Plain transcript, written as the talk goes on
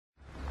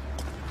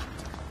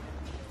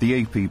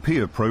The APP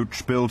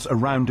approach builds a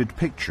rounded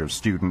picture of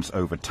students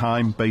over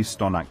time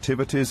based on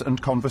activities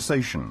and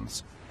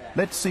conversations.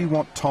 Let's see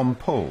what Tom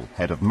Pull,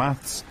 Head of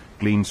Maths,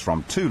 gleans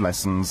from 2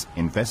 lessons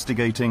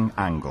investigating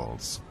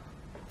angles.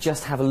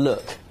 Just have a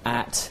look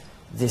at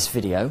this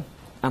video,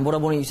 and what I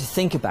want you to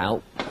think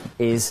about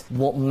is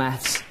what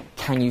maths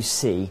can you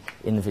see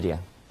in the video.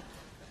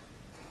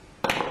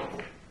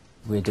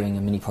 We're doing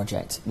a mini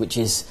project which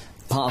is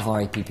part of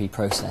our APP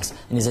process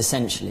and is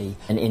essentially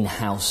an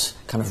in-house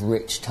kind of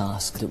rich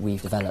task that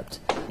we've developed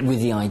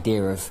with the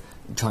idea of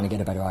trying to get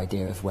a better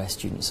idea of where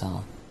students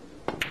are.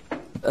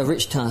 A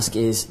rich task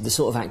is the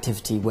sort of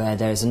activity where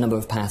there's a number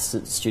of paths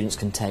that students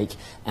can take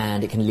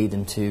and it can lead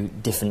them to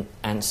different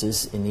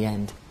answers in the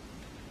end.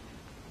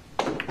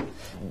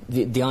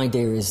 The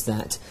idea is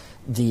that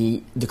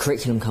the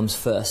curriculum comes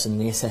first and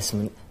the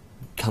assessment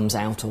comes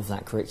out of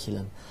that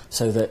curriculum,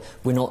 so that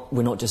we're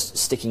not just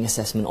sticking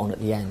assessment on at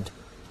the end.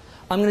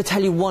 I'm going to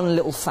tell you one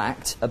little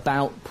fact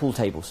about pool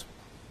tables.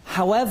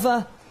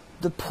 However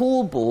the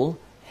pool ball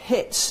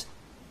hits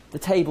the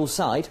table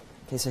side,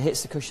 okay, so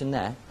hits the cushion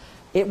there,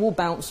 it will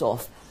bounce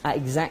off at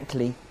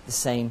exactly the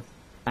same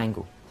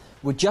angle.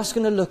 We're just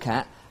going to look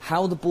at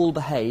how the ball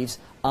behaves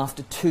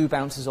after 2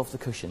 bounces off the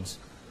cushions.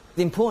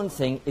 The important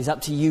thing is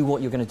up to you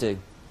what you're going to do.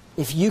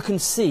 If you can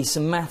see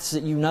some maths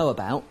that you know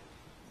about,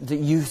 that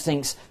you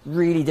think's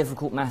really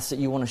difficult maths that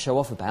you want to show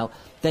off about,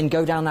 then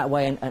go down that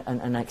way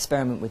and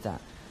experiment with that.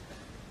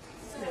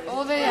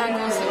 All the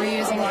angles that we're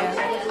using here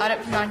add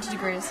up to 90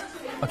 degrees.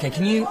 Okay,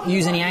 can you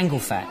use any angle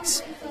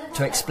facts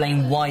to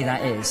explain why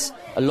that is?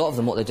 A lot of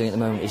them, what they're doing at the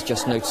moment is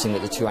just noticing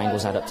that the 2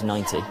 angles add up to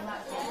 90.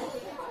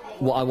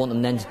 What I want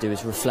them then to do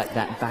is reflect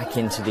that back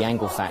into the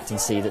angle fact and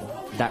see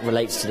that that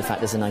relates to the fact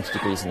there's a 90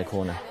 degrees in the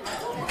corner.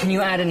 Can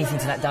you add anything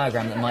to that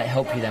diagram that might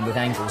help you then with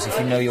angles if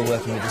you know you're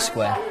working with a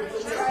square?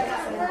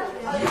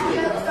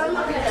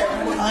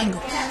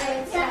 Triangles.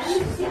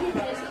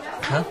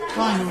 Huh?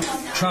 Triangles.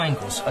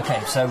 Triangles.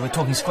 Okay, so we're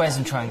talking squares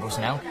and triangles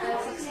now.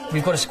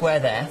 We've got a square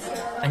there,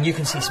 and you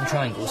can see some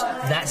triangles.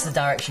 That's the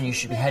direction you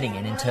should be heading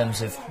in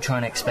terms of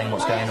trying to explain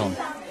what's going on.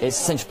 It's an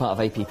essential part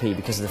of APP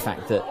because of the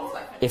fact that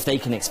if they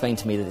can explain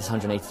to me that it's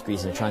 180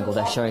 degrees in a triangle,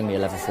 they're showing me a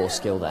level 4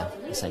 skill there,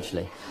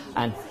 essentially.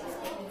 And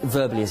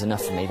verbally is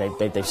enough for me.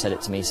 They've said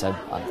it to me, so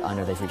I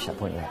know they've reached that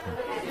point at that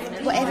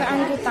point. Whatever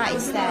angle that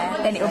is there,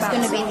 then it's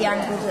going to be the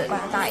angle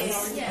that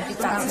is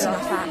bouncing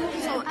off at.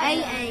 So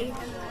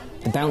AA.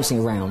 The bouncing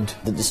around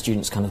that the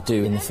students kind of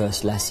do in the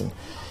first lesson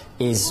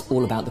is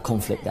all about the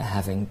conflict they're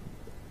having.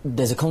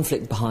 There's a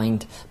conflict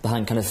behind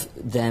kind of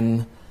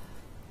them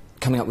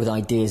coming up with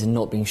ideas and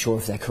not being sure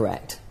if they're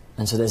correct.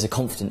 And so there's a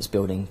confidence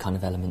building kind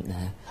of element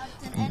there.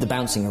 The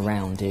bouncing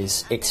around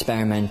is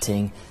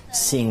experimenting,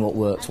 seeing what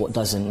works, what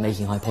doesn't,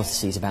 making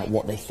hypotheses about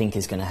what they think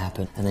is going to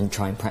happen, and then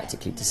trying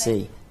practically to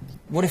see.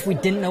 What if we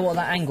didn't know what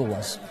that angle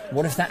was?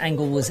 What if that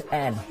angle was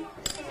N?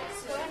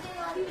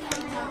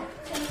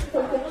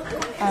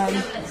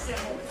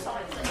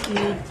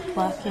 You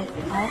work it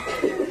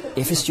out.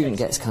 If a student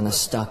gets kind of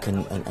stuck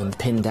and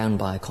pinned down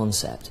by a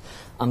concept,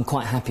 I'm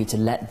quite happy to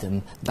let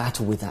them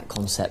battle with that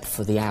concept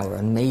for the hour,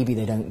 and maybe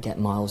they don't get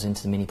miles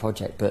into the mini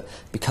project, but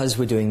because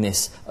we're doing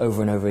this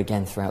over and over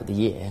again throughout the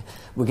year,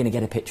 we're going to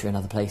get a picture in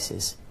other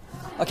places.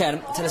 OK,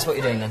 Adam, tell us what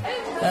you're doing then.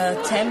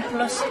 10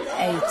 plus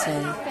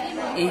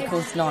 80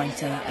 equals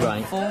 90, and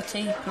right.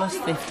 40 plus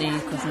 50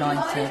 equals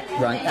 90.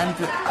 Right.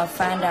 And I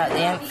found out the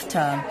nth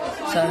term,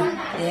 so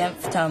the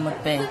nth term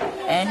would be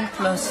n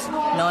plus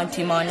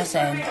 90 minus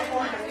n.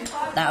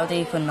 That would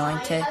equal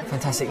 90.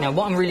 Fantastic. Now,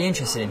 what I'm really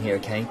interested in here,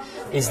 OK,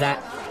 is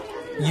that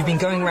you've been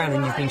going around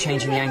and you've been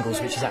changing the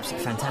angles, which is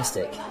absolutely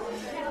fantastic.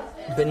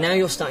 But now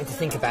you're starting to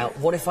think about,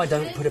 what if I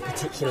don't put a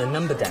particular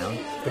number down,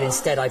 but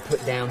instead I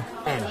put down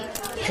n?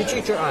 Could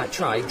you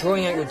try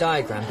drawing out your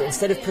diagram, but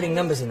instead of putting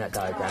numbers in that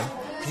diagram,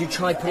 could you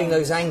try putting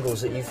those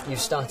angles that you've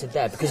started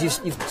there? Because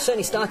you've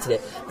certainly started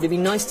it, but it'd be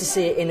nice to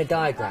see it in a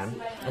diagram,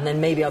 and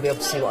then maybe I'll be able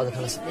to see what other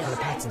kind of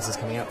patterns is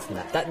coming out from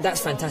that. That's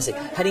fantastic.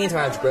 Heading into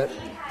algebra,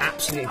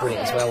 absolutely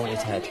brilliant. That's where I want you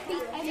to head.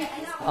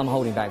 I'm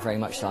holding back very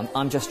much, so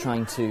I'm just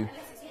trying to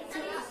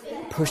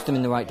push them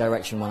in the right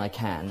direction when I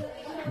can.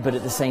 But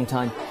at the same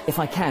time, if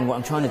I can, what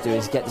I'm trying to do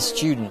is get the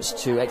students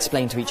to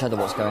explain to each other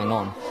what's going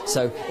on.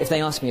 So if they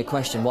ask me a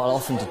question, what I'll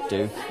often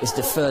do is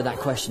defer that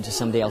question to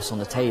somebody else on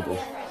the table.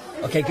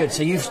 OK, good.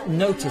 So you've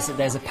noticed that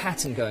there's a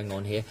pattern going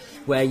on here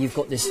where you've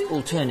got this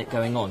alternate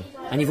going on.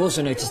 And you've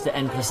also noticed that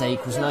n plus a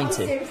equals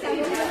 90. Sir,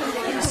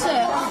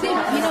 I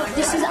think,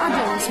 this is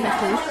Adam's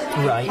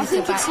method. Right. I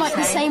think it's like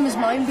the same as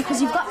mine,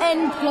 because you've got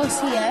n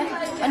plus here,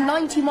 and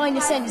 90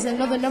 minus n is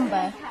another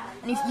number.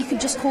 And if you could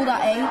just call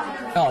that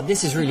A. Oh,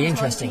 this is really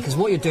interesting, because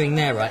what you're doing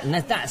there, right, and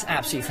that's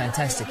absolutely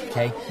fantastic,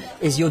 OK,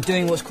 is you're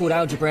doing what's called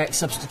algebraic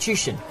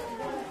substitution.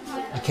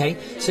 OK?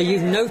 So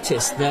you've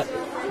noticed that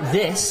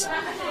this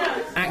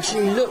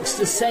actually looks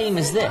the same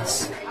as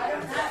this.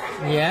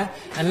 Yeah?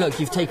 And look,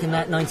 you've taken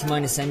that 90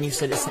 minus n, you've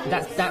said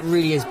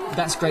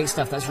that's great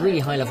stuff. That's really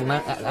high-level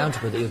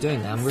algebra that you're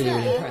doing there. I'm really,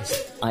 really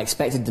impressed. I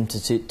expected them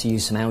to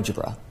use some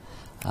algebra.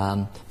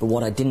 But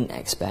what I didn't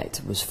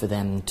expect was for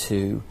them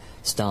to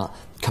start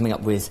coming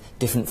up with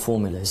different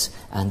formulas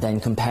and then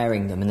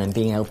comparing them and then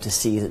being able to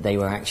see that they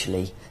were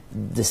actually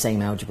the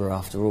same algebra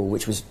after all,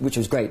 which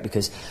was great,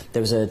 because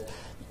there was an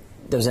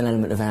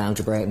element of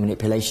algebraic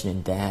manipulation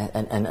in there,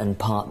 and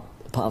part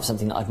of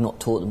something that I've not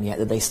taught them yet,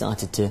 that they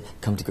started to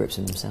come to grips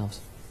with themselves.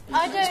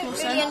 I don't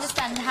really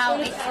understand how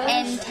it's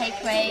n take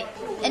away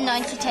and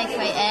 90 take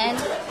away n.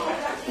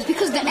 It's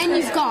because the n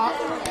you've got,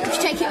 if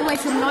you take it away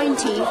from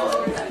 90,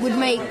 would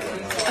make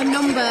a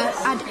number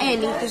add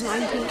n equals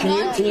 90.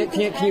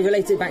 Can you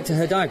relate it back to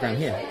her diagram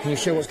here? Can you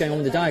show what's going on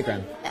with the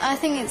diagram? I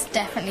think it's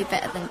definitely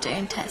better than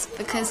doing tests,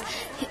 because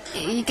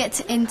you get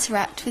to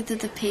interact with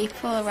other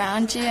people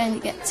around you, and you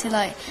get to,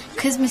 like,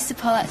 because Mr.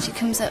 Paul actually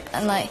comes up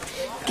and, like,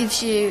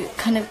 gives you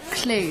kind of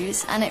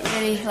clues, and it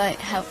really, like,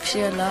 helps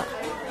you a lot.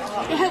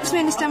 It helps me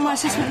understand my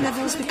assessment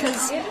levels,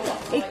 because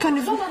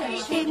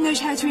it knows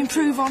how to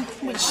improve on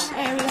which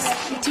areas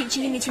of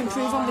teaching you need to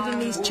improve on within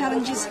these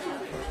challenges.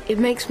 It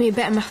makes me a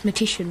better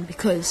mathematician,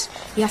 because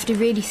you have to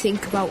really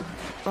think about,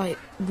 like,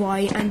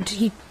 why, and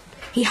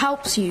he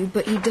helps you,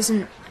 but he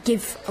doesn't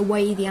give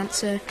away the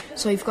answer,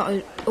 so you've got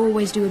to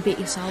always do a bit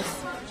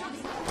yourself.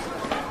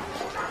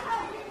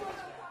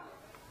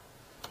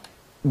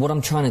 What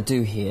I'm trying to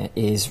do here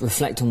is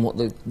reflect on what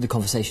the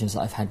conversations that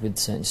I've had with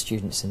certain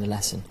students in the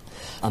lesson.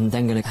 I'm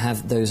then going to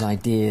have those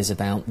ideas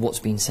about what's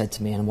been said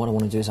to me, and what I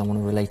want to do is I want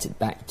to relate it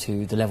back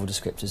to the level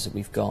descriptors that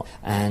we've got,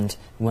 and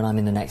when I'm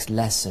in the next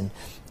lesson,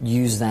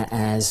 use that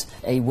as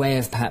a way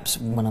of, perhaps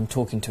when I'm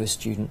talking to a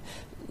student,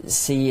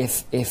 see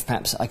if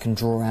perhaps I can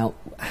draw out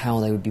how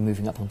they would be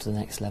moving up onto the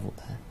next level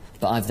there.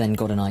 But I've then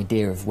got an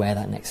idea of where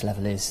that next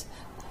level is,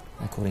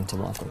 according to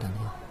what I've got down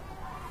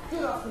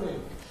here.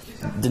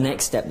 The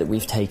next step that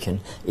we've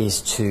taken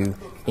is to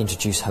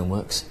introduce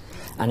homeworks,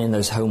 and in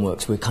those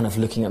homeworks we're kind of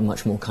looking at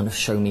much more kind of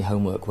show me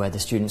homework, where the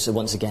students are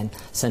once again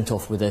sent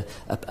off with a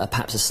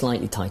perhaps a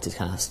slightly tighter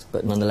task,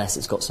 but nonetheless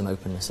it's got some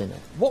openness in it.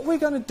 What we're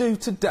going to do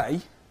today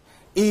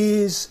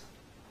is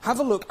have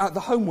a look at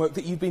the homework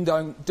that you've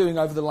been doing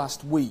over the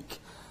last week,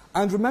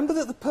 and remember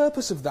that the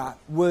purpose of that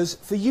was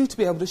for you to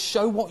be able to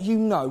show what you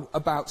know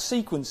about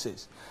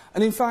sequences.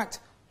 And in fact,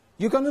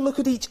 you're going to look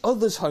at each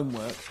other's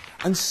homework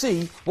and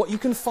see what you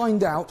can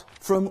find out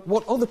from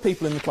what other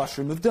people in the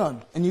classroom have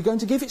done. And you're going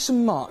to give it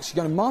some marks.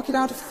 You're going to mark it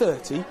out of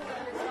 30.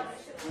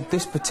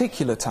 This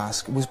particular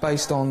task was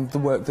based on the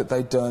work that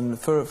they'd done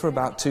for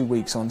about 2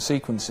 weeks on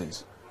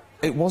sequences.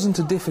 It wasn't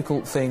a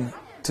difficult thing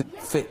to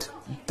fit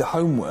the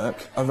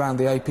homework around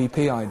the APP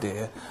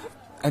idea,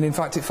 and in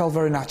fact it fell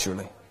very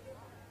naturally.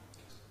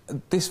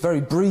 This very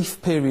brief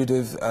period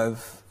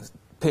of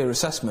peer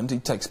assessment,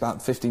 it takes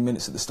about 15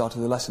 minutes at the start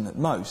of the lesson at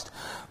most,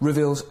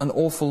 reveals an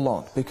awful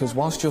lot, because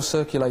whilst you're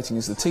circulating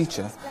as the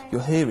teacher,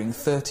 you're hearing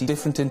 30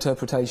 different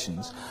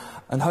interpretations,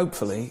 and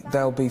hopefully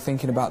they'll be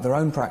thinking about their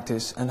own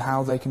practice and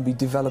how they can be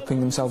developing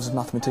themselves as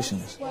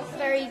mathematicians.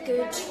 Very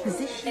good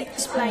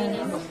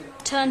explaining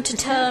turn to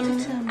term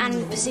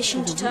and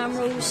position to term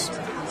rules.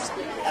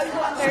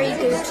 Very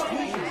good.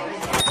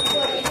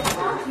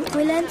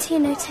 We learnt T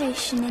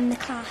notation in the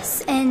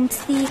class, and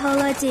the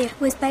whole idea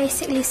was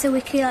basically so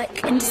we could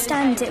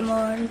understand it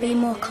more and be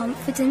more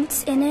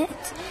confident in it.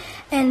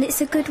 And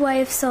it's a good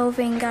way of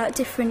solving out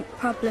different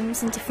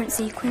problems and different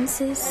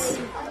sequences.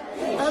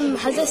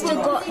 Has Esther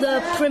got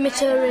the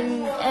perimeter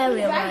and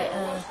area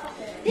right?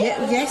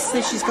 Yes,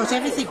 so she's got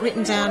everything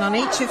written down on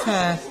each of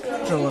her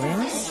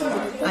drawings,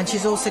 and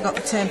she's also got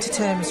the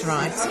term-to-terms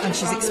right, and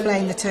she's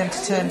explained the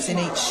term-to-terms in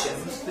each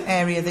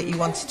area that you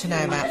wanted to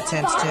know about the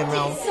term-to-term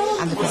role,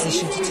 and the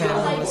position-to-term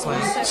role as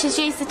well. She's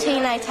used the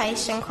T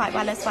notation quite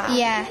well as well.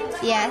 Yeah,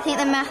 I think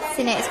the maths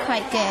in it is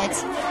quite good.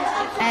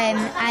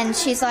 And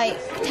she's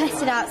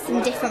tested out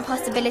some different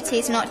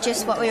possibilities, not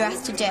just what we were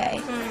asked to do.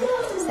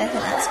 So I think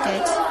that's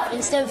good.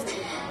 Instead of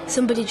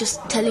somebody just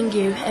telling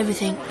you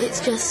everything,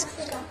 it's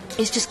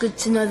just good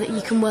to know that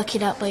you can work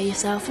it out by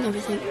yourself and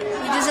everything.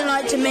 He doesn't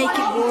like to make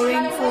it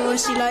boring for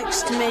us, he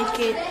likes to make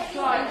it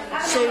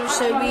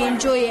so we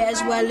enjoy it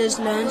as well as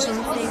learn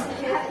something.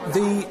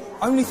 The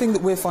only thing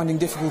that we're finding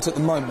difficult at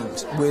the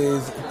moment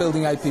with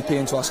building APP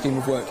into our scheme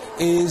of work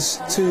is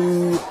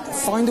to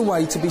find a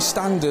way to be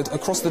standard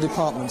across the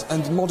department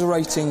and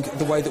moderating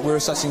the way that we're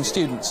assessing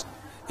students.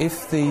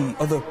 If the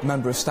other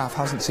member of staff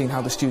hasn't seen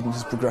how the student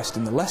has progressed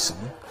in the lesson,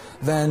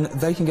 then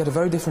they can get a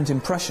very different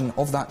impression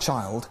of that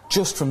child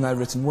just from their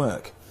written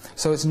work.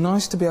 So it's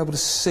nice to be able to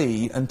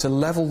see and to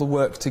level the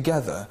work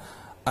together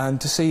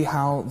and to see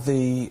how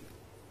the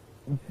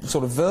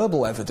sort of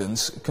verbal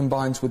evidence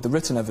combines with the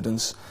written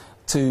evidence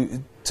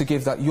to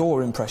give that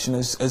your impression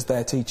as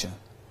their teacher.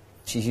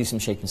 She's used some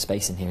shape and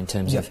space in here in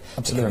terms of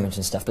experiments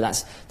and stuff, but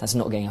that's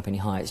not getting up any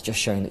higher. It's just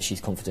showing that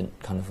she's confident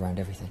kind of around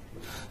everything.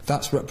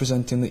 That's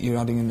representing that you're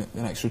adding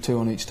an extra 2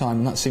 on each time,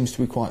 and that seems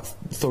to be quite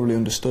thoroughly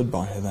understood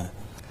by her there.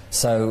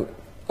 So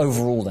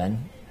overall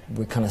then,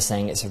 we're kind of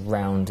saying it's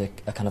around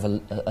a kind of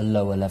a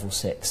lower level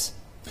 6.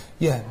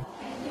 Yeah.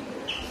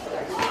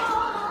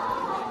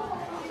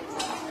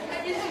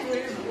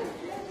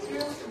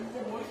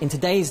 In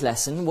today's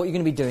lesson, what you're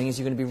going to be doing is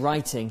you're going to be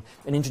writing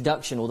an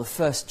introduction or the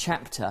first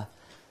chapter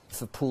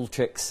for Pool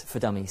Tricks for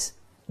Dummies.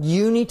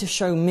 You need to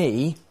show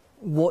me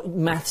what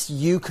maths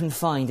you can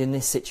find in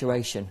this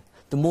situation.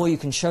 The more you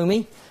can show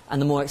me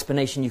and the more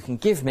explanation you can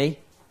give me,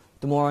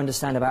 the more I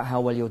understand about how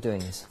well you're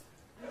doing this.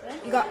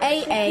 You got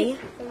AA,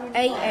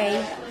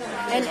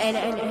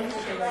 NN.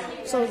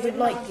 So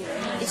like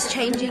it's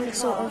changing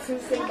sort of.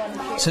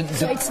 So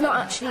it's not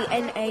actually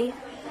NA.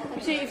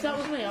 See, if that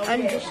was me,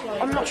 and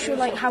I'm not sure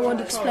like how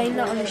I'd explain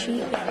that on the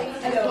sheet.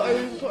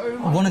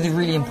 One of the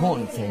really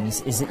important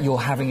things is that you're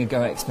having a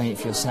go at explaining it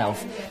for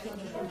yourself.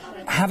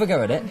 Have a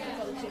go at it,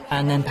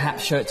 and then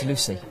perhaps show it to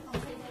Lucy.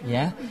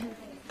 Yeah?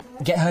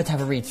 Get her to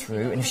have a read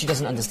through, and if she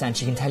doesn't understand,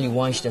 she can tell you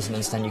why she doesn't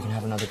understand. You can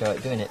have another go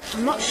at doing it.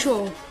 I'm not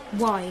sure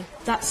why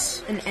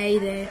that's an A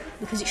there,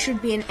 because it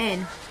should be an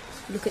N.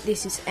 Look at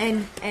this, it's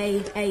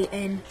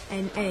N-A-A-N-N-A,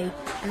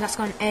 and that's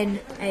got an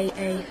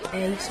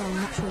N-A-A-A, so I'm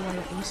not sure why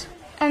that is.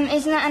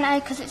 Isn't that an A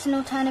because it's an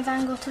alternative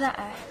angle to that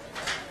A?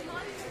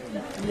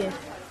 Yeah.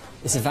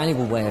 It's a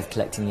valuable way of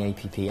collecting the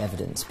APP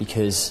evidence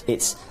because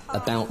it's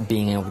about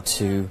being able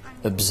to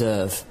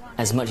observe,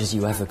 as much as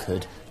you ever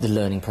could, the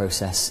learning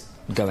process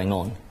going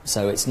on.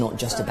 So it's not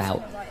just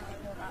about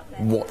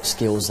what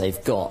skills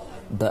they've got,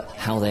 but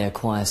how they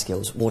acquire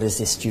skills. What is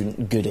this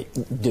student good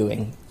at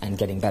doing and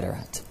getting better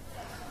at?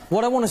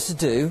 What I want us to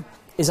do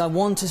is I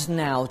want us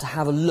now to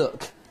have a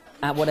look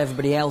at what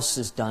everybody else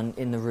has done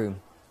in the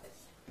room.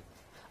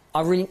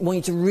 I really want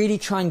you to really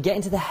try and get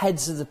into the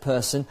heads of the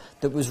person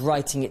that was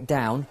writing it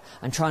down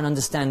and try and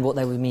understand what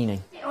they were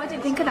meaning. I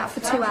didn't think of that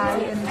for 2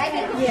 hours.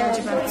 Yeah,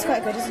 it's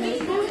quite good, isn't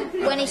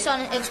it? When his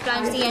son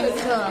explains the end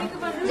term,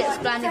 he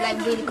explains it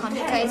like really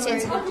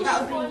complicated,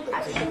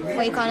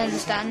 where you can't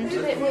understand.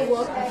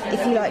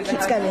 If you like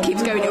keeps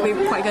going, it'll be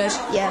quite good.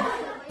 Yeah.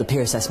 The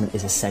peer assessment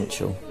is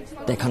essential.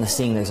 They're kind of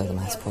seeing those other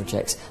maths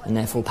projects and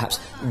therefore perhaps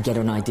get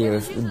an idea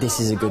of this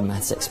is a good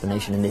maths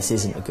explanation and this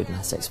isn't a good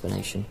maths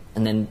explanation.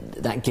 And then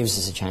that gives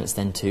us a chance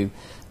then to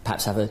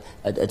perhaps have a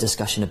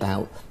discussion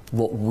about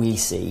what we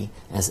see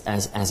as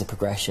a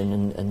progression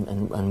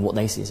and what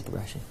they see as a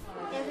progression.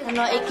 And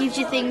like it gives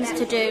you things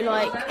to do,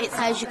 like it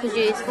says you could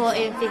use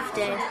 40 and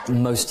 50.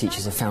 Most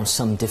teachers have found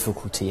some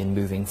difficulty in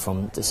moving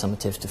from the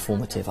summative to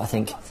formative. I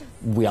think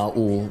we are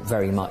all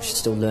very much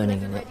still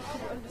learning in it.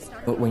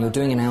 But when you're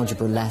doing an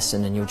algebra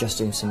lesson and you're just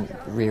doing some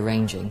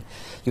rearranging,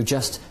 you're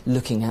just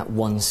looking at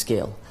one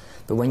skill.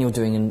 But when you're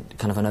doing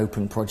kind of an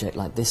open project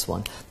like this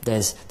one,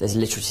 there's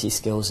literacy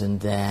skills in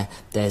there,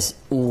 there's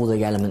all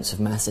the elements of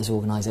maths, there's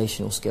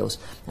organisational skills.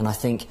 And I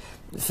think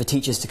for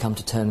teachers to come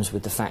to terms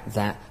with the fact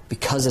that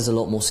because there's a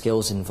lot more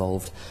skills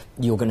involved,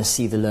 you're going to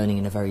see the learning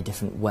in a very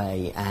different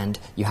way and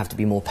you have to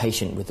be more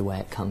patient with the way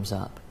it comes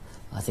up.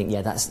 I think,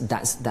 yeah,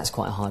 that's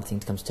quite a hard thing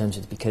to come to terms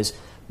with because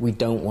we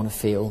don't want to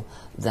feel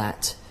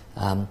that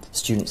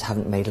students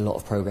haven't made a lot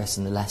of progress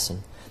in the lesson,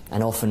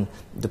 and often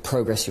the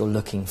progress you're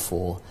looking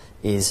for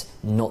is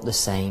not the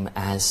same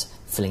as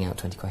filling out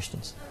 20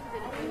 questions.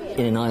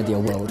 In an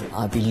ideal world,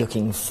 I'd be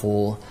looking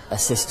for a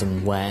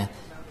system where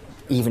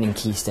even in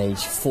Key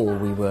Stage 4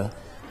 we were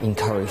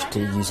encouraged to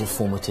use a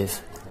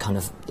formative kind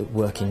of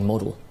working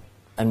model,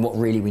 and what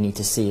really we need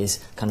to see is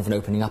kind of an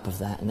opening up of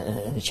that and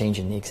a change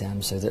in the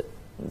exam so that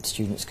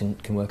students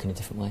can work in a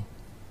different way.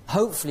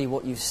 Hopefully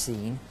what you've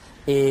seen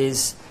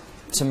is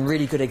some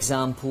really good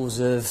examples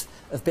of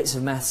bits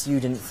of maths you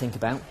didn't think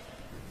about.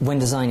 When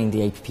designing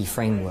the APP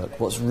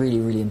framework, what's really,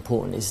 really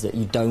important is that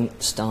you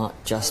don't start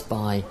just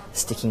by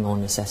sticking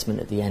on assessment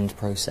at the end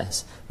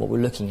process. What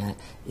we're looking at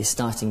is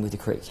starting with the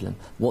curriculum.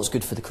 What's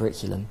good for the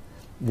curriculum?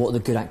 What are the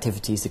good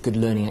activities, the good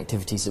learning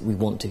activities that we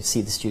want to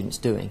see the students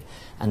doing?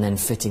 And then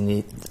fitting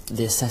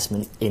the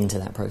assessment into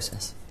that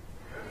process.